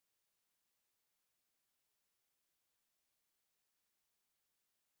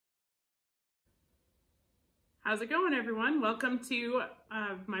How's it going, everyone? Welcome to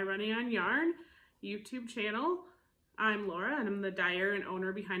my Running on Yarn YouTube channel. I'm Laura and I'm the dyer and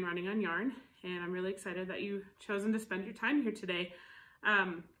owner behind Running on Yarn, and I'm really excited that you've chosen to spend your time here today.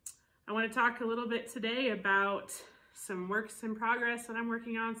 I want to talk a little bit today about some works in progress that I'm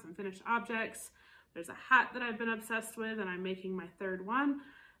working on, some finished objects. There's a hat that I've been obsessed with and I'm making my third one,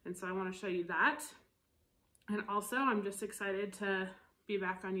 and so I want to show you that. And also I'm just excited to be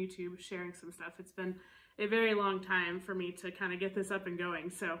back on YouTube sharing some stuff. It's been a very long time for me to kind of get this up and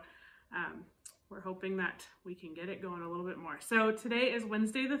going, so we're hoping that we can get it going a little bit more. So today is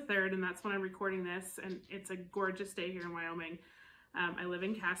Wednesday the 3rd, and that's when I'm recording this, and it's a gorgeous day here in Wyoming. I live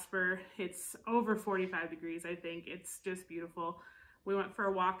in Casper. It's over 45 degrees, I think. It's just beautiful. We went for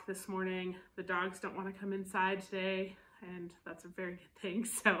a walk this morning. The dogs don't want to come inside today, and that's a very good thing.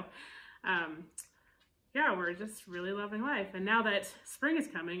 So yeah, we're just really loving life. And now that spring is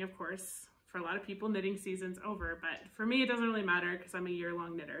coming, of course, for a lot of people, knitting season's over, but for me, it doesn't really matter because I'm a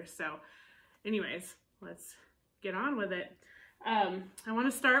year-long knitter. So anyways, let's get on with it. I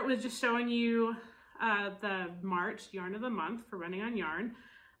want to start with just showing you the March yarn of the month for Running on Yarn.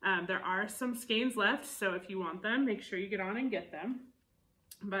 There are some skeins left, so if you want them, make sure you get on and get them.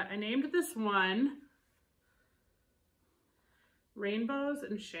 But I named this one Rainbows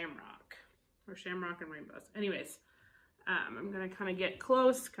and Shamrock, or Shamrock and Rainbows. Anyways, I'm gonna kind of get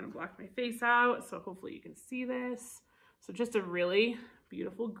close, kind of block my face out, so hopefully you can see this. So just a really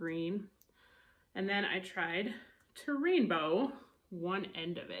beautiful green. And then I tried to rainbow one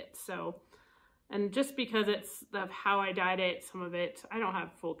end of it. So, and just because it's of how I dyed it, some of it, I don't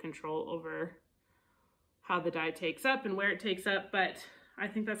have full control over how the dye takes up and where it takes up, but I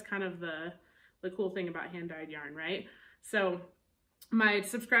think that's kind of the cool thing about hand-dyed yarn, right? So my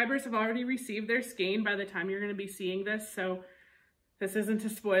subscribers have already received their skein by the time you're going to be seeing this, so this isn't a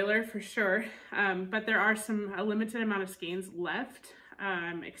spoiler for sure, but there are a limited amount of skeins left.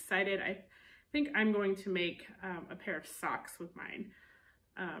 I'm excited. I think I'm going to make a pair of socks with mine.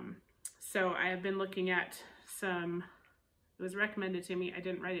 So I have been looking at some, it was recommended to me, I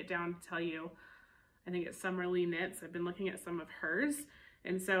didn't write it down to tell you, I think it's Summerly Knits. I've been looking at some of hers,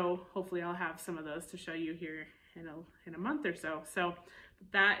 and so hopefully I'll have some of those to show you here in a month or so. So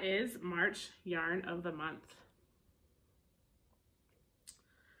that is March yarn of the month.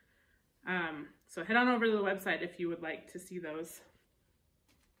 So head on over to the website if you would like to see those.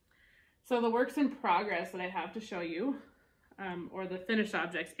 So the works in progress that I have to show you, or the finished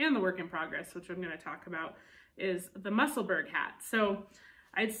objects and the work in progress, which I'm going to talk about, is the Musselburgh Hat. So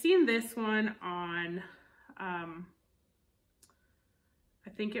I'd seen this one on, I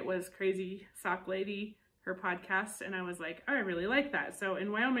think it was Crazy Sock Lady, her podcast, and I was like, oh, I really like that. So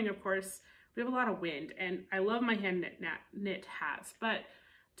in Wyoming, of course, we have a lot of wind, and I love my hand knit hats, but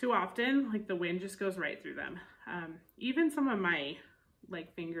too often, like, the wind just goes right through them. Even some of my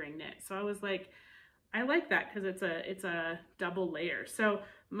like fingering knit. So I was like, I like that because it's a double layer. So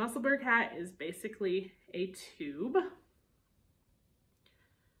Musselburgh Hat is basically a tube,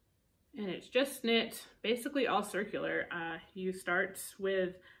 and it's just knit, basically all circular. You start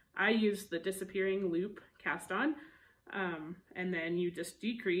with, I use the disappearing loop cast on, and then you just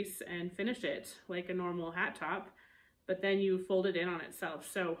decrease and finish it like a normal hat top, but then you fold it in on itself.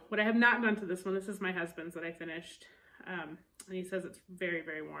 So what I have not done to this one, this is my husband's that I finished, and he says it's very,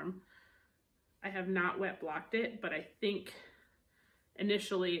 very warm. I have not wet blocked it, but I think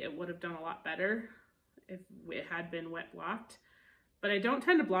initially it would have done a lot better if it had been wet blocked. But I don't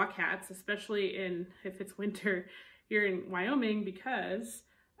tend to block hats, especially if it's winter here in Wyoming, because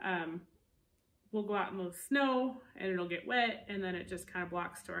we'll go out in the snow and it'll get wet and then it just kind of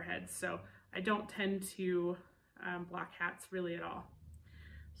blocks to our heads. So I don't tend to block hats really at all.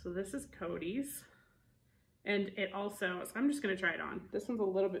 So this is Cody's. And it also, so I'm just going to try it on. This one's a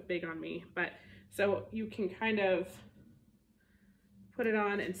little bit big on me, but so you can kind of put it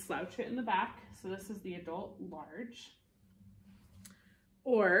on and slouch it in the back. So this is the adult large.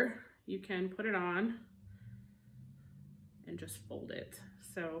 Or you can put it on and just fold it.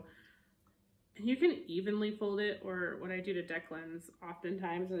 So, and you can evenly fold it, or what I do to Declan's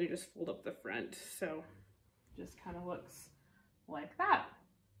oftentimes is I just fold up the front. So just kind of looks like that.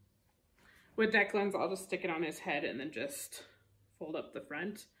 With Declan's, I'll just stick it on his head and then just fold up the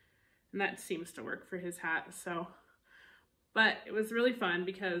front. And that seems to work for his hat. So, but it was really fun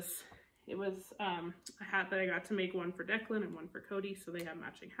because it was a hat that I got to make, one for Declan and one for Cody. So they have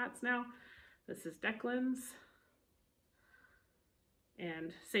matching hats now. This is Declan's.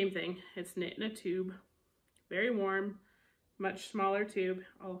 And same thing, it's knit in a tube. Very warm, much smaller tube.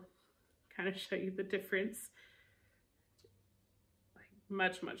 I'll kind of show you the difference.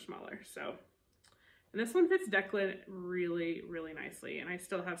 Much, much smaller. So And this one fits Declan really, really nicely. And I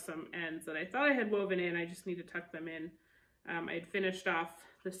still have some ends that I thought I had woven in. I just need to tuck them in. I had finished off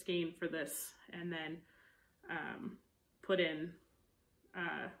the skein for this and then put in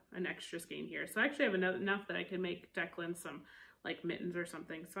an extra skein here. So I actually have enough that I can make Declan some like mittens or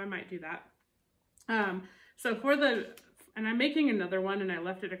something. So I might do that. So for the, and I'm making another one and I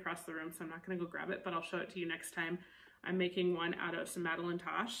left it across the room, so I'm not going to go grab it, but I'll show it to you next time. I'm making one out of some Marian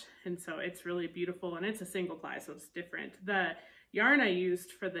Toque, and so it's really beautiful, and it's a single ply, so it's different. The yarn I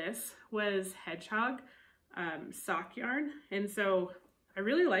used for this was Hedgehog Sock yarn, and so I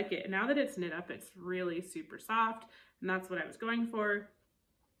really like it. Now that it's knit up, it's really super soft, and that's what I was going for.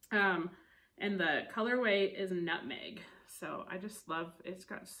 And the colorway is Nutmeg, so I just love, it's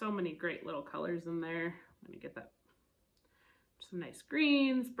got so many great little colors in there. Let me get that. Some nice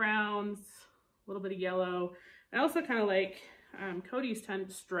greens, browns, a little bit of yellow. I also kind of like Cody's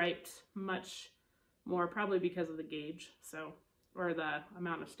striped much more, probably because of the gauge, so, or the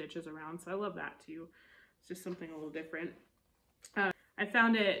amount of stitches around. So I love that too. It's just something a little different. I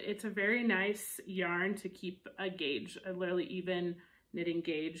found it's a very nice yarn to keep a gauge, a literally even knitting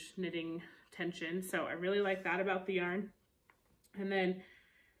gauge, knitting tension. So I really like that about the yarn. And then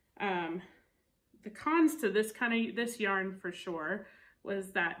the cons to this yarn for sure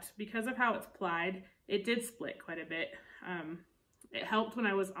was that because of how it's plied, it did split quite a bit. It helped when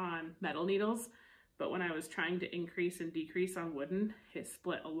I was on metal needles, but when I was trying to increase and decrease on wooden, it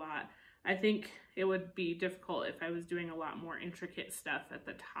split a lot. I think it would be difficult if I was doing a lot more intricate stuff at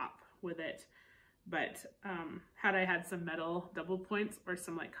the top with it. But had I had some metal double points or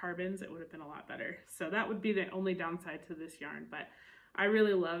some like carbons, it would have been a lot better. So that would be the only downside to this yarn, but I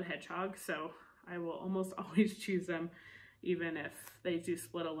really love Hedgehog, so I will almost always choose them, even if they do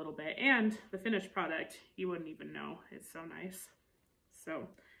split a little bit. And the finished product, you wouldn't even know. It's so nice. So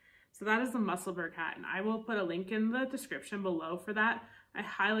that is the Musselburgh hat, and I will put a link in the description below for that. I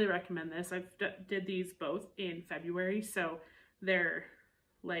highly recommend this. I did these both in February, so they're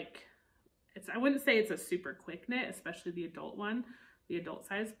like, I wouldn't say it's a super quick knit, especially the adult one, the adult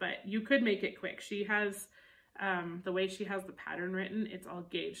size, but you could make it quick. She has, the way she has the pattern written, it's all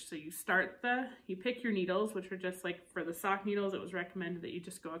gauged. So you pick your needles, which are just like for the sock needles, it was recommended that you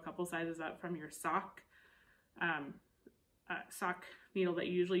just go a couple sizes up from your sock needle that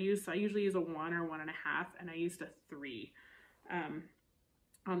you usually use. So I usually use a 1 or 1.5, and I used a 3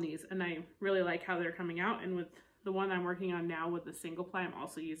 on these, and I really like how they're coming out. And with the one I'm working on now with the single ply, I'm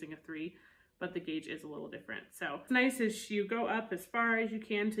also using a 3, but the gauge is a little different. So what's nice is you go up as far as you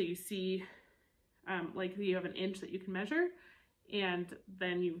can till you see like you have an inch that you can measure, and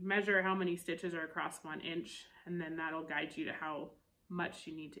then you measure how many stitches are across 1 inch, and then that'll guide you to how much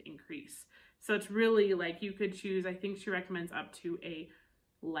you need to increase. So it's really like you could choose, I think she recommends up to a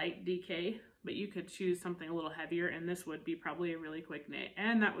light DK, but you could choose something a little heavier, and this would be probably a really quick knit,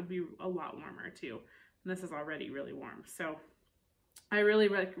 and that would be a lot warmer too. And this is already really warm. So I really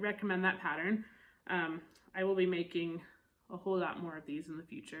recommend that pattern. I will be making a whole lot more of these in the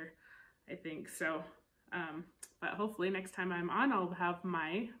future, I think. So, but hopefully next time I'm on, I'll have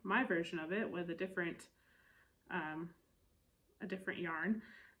my version of it with a different yarn.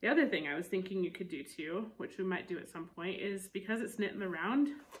 The other thing I was thinking you could do too, which we might do at some point, is because it's knit in the round,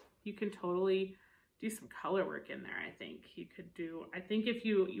 you can totally do some color work in there. I think you could do, I think if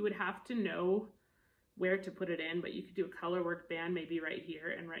you would have to know where to put it in, but you could do a color work band maybe right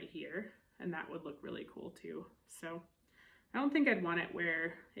here, and that would look really cool too. So I don't think I'd want it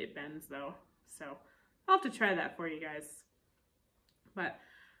where it bends though. So I'll have to try that for you guys. But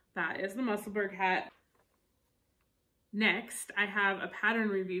that is the Musselburgh hat. Next, I have a pattern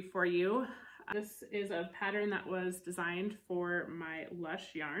review for you. This is a pattern that was designed for my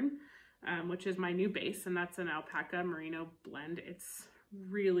Lush yarn, which is my new base, and that's an alpaca merino blend. It's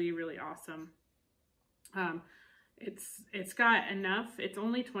really, really awesome. It's got enough, it's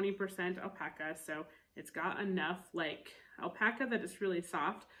only 20% alpaca, so it's got enough like alpaca that it's really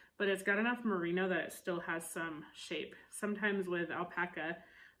soft, but it's got enough merino that it still has some shape. Sometimes with alpaca,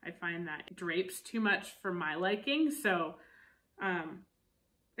 I find that it drapes too much for my liking, so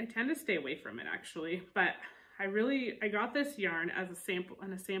I tend to stay away from it actually. But I got this yarn as a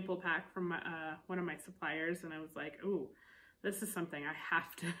sample pack from one of my suppliers, and I was like, ooh, this is something I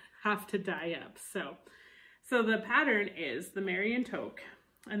have to dye up. So the pattern is the Marian Toque,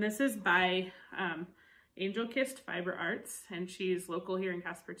 and this is by Angel Kissed Fiber Arts, and she's local here in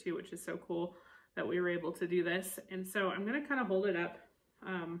Casper too, which is so cool that we were able to do this. And so I'm gonna kind of hold it up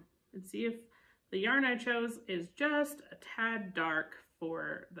and see if the yarn I chose is just a tad dark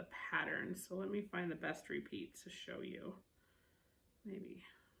for the pattern. So let me find the best repeat to show you.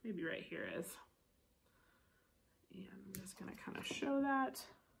 Maybe right here is. And I'm just gonna kind of show that.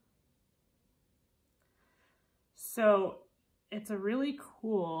 So it's a really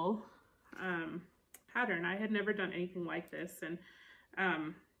cool pattern. I had never done anything like this. And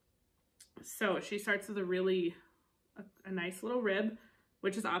so she starts with a nice little rib,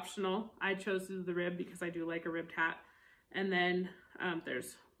 which is optional. I chose to do the rib because I do like a ribbed hat. And then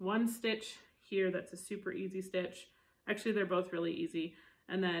there's one stitch here that's a super easy stitch. Actually, they're both really easy.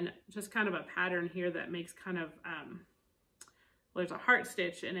 And then just kind of a pattern here that makes kind of, well, there's a heart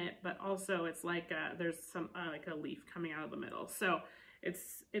stitch in it, but also it's like there's some like a leaf coming out of the middle. So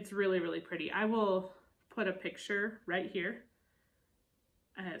it's really, really pretty. I will put a picture right here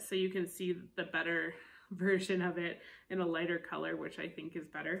so you can see the better version of it in a lighter color, which I think is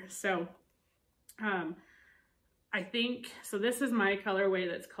better. So I think, so this is my colorway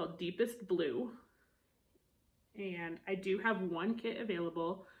that's called Deepest Blue. And I do have one kit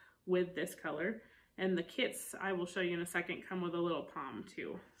available with this color. And the kits, I will show you in a second, come with a little pom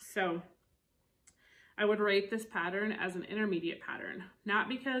too. So I would rate this pattern as an intermediate pattern, not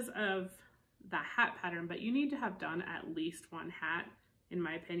because of the hat pattern, but you need to have done at least one hat, in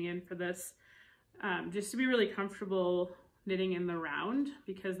my opinion, for this, just to be really comfortable knitting in the round,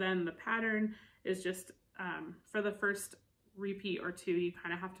 because then the pattern is just, for the first repeat or two, you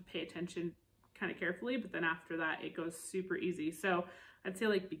kind of have to pay attention kind of carefully, but then after that, it goes super easy. So I'd say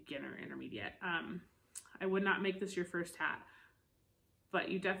like beginner intermediate. I would not make this your first hat, but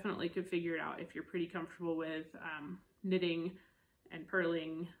you definitely could figure it out if you're pretty comfortable with knitting and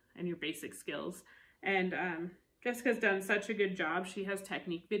purling and your basic skills. And Jessica's done such a good job. She has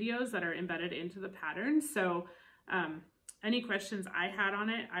technique videos that are embedded into the pattern. So any questions I had on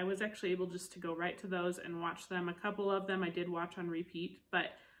it, I was actually able just to go right to those and watch them. A couple of them I did watch on repeat,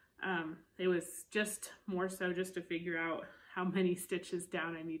 but it was just more so just to figure out how many stitches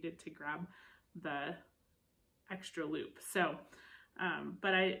down I needed to grab the extra loop. So,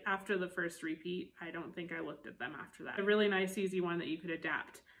 but after the first repeat, I don't think I looked at them after that. A really nice, easy one that you could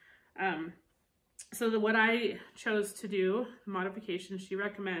adapt. So what I chose to do, the modification she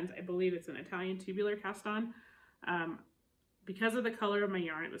recommends, I believe it's an Italian tubular cast on. Because of the color of my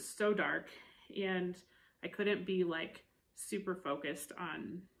yarn, it was so dark and I couldn't be like super focused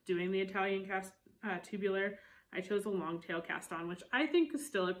on doing the Italian tubular. I chose a long tail cast on, which I think is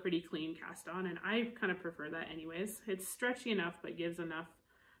still a pretty clean cast on, and I kind of prefer that anyways. It's stretchy enough, but gives enough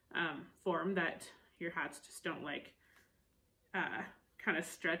form that your hats just don't like kind of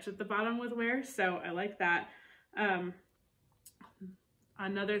stretch at the bottom with wear, so I like that.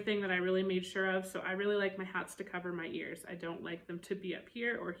 Another thing that I really made sure of, so I really like my hats to cover my ears. I don't like them to be up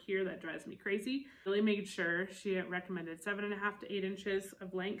here or here. That drives me crazy. Really made sure, she recommended 7.5 to 8 inches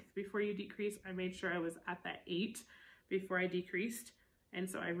of length before you decrease. I made sure I was at that 8 before I decreased. And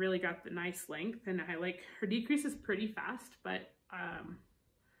so I really got the nice length, and I like, her decrease is pretty fast, but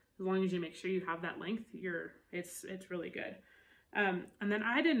as long as you make sure you have that length, it's really good. And then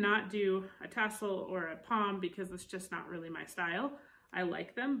I did not do a tassel or a pom because it's just not really my style. I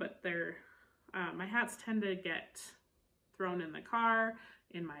like them, but they're, my hats tend to get thrown in the car,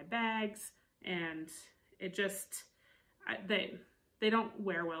 in my bags, and it just, they don't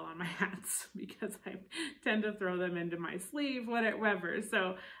wear well on my hats because I tend to throw them into my sleeve, whatever.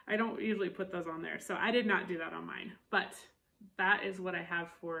 So I don't usually put those on there. So I did not do that on mine, but that is what I have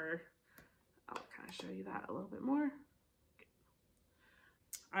for, I'll kind of show you that a little bit more.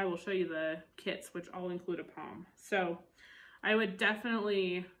 I will show you the kits, which all include a pom. So I would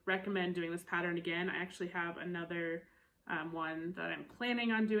definitely recommend doing this pattern again. I actually have another one that I'm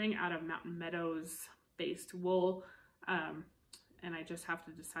planning on doing out of Mountain Meadows based wool. And I just have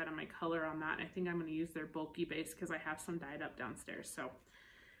to decide on my color on that. I think I'm going to use their bulky base because I have some dyed up downstairs. So,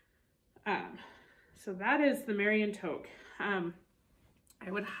 so that is the Marian Toque.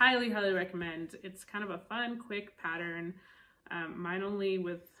 I would highly, highly recommend. It's kind of a fun, quick pattern. Mine only,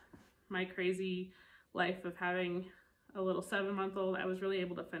 with my crazy life of having a little 7-month-old, I was really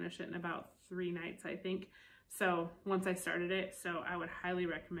able to finish it in about 3 nights, I think. So once I started it, so I would highly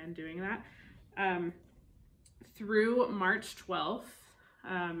recommend doing that. Through March 12th,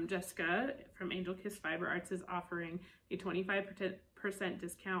 Jessica from Angel Kiss Fiber Arts is offering a 25%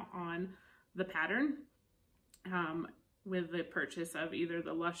 discount on the pattern with the purchase of either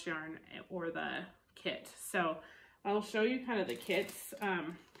the Lush yarn or the kit. So I'll show you kind of the kits.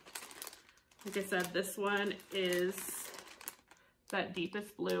 Like I said, this one is that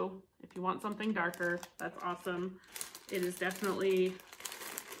deepest blue. If you want something darker, that's awesome. It is definitely,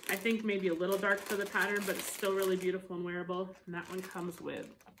 I think, maybe a little dark for the pattern, but it's still really beautiful and wearable. And that one comes with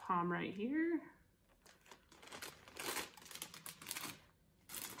a pom right here.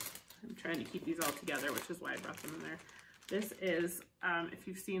 I'm trying to keep these all together, which is why I brought them in there. This is, if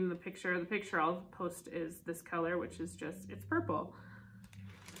you've seen the picture I'll post is this color, which is just, it's purple.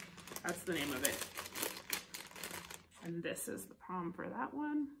 That's the name of it. And this is the pom for that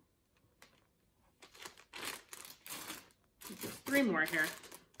one. There's 3 more here.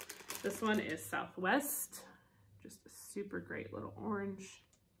 This one is Southwest, just a super great little orange.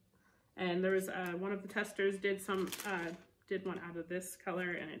 And there was one of the testers did one out of this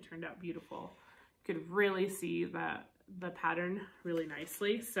color, and it turned out beautiful. You could really see the pattern really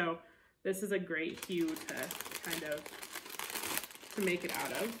nicely. So this is a great hue to kind of to make it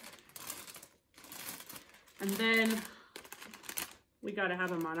out of. And then we got to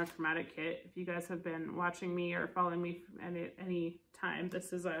have a monochromatic kit. If you guys have been watching me or following me at any time,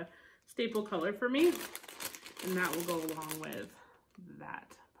 this is a staple color for me, and that will go along with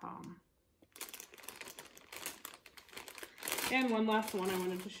that pom. And one last one I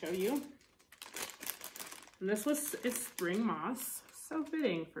wanted to show you. And this is Spring Moss. So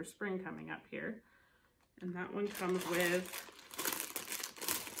fitting for spring coming up here. And that one comes with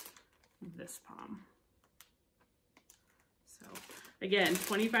this pom. So again,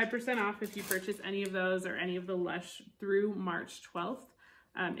 25% off if you purchase any of those or any of the Lush through March 12th.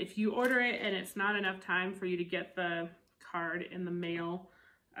 If you order it and it's not enough time for you to get the card in the mail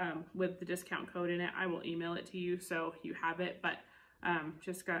with the discount code in it, I will email it to you so you have it. But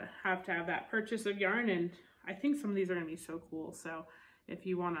just have to have that purchase of yarn, and I think some of these are going to be so cool. So if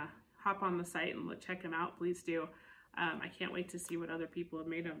you want to hop on the site and check them out, please do. I can't wait to see what other people have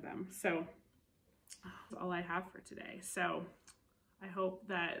made of them. So that's all I have for today. So I hope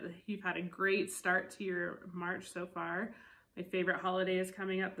that you've had a great start to your March so far. My favorite holiday is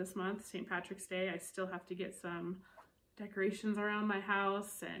coming up this month, St. Patrick's Day. I still have to get some decorations around my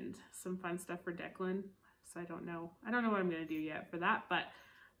house and some fun stuff for Declan. So I don't know what I'm going to do yet for that, but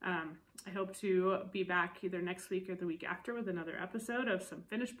I hope to be back either next week or the week after with another episode of some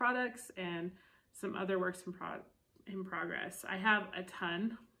finished products and some other works in progress. I have a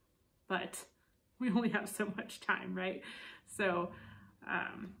ton, but we only have so much time, right? So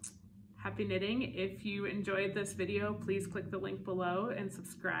happy knitting. If you enjoyed this video, please click the link below and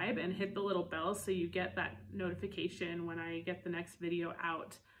subscribe and hit the little bell so you get that notification when I get the next video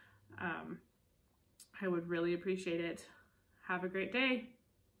out. I would really appreciate it. Have a great day.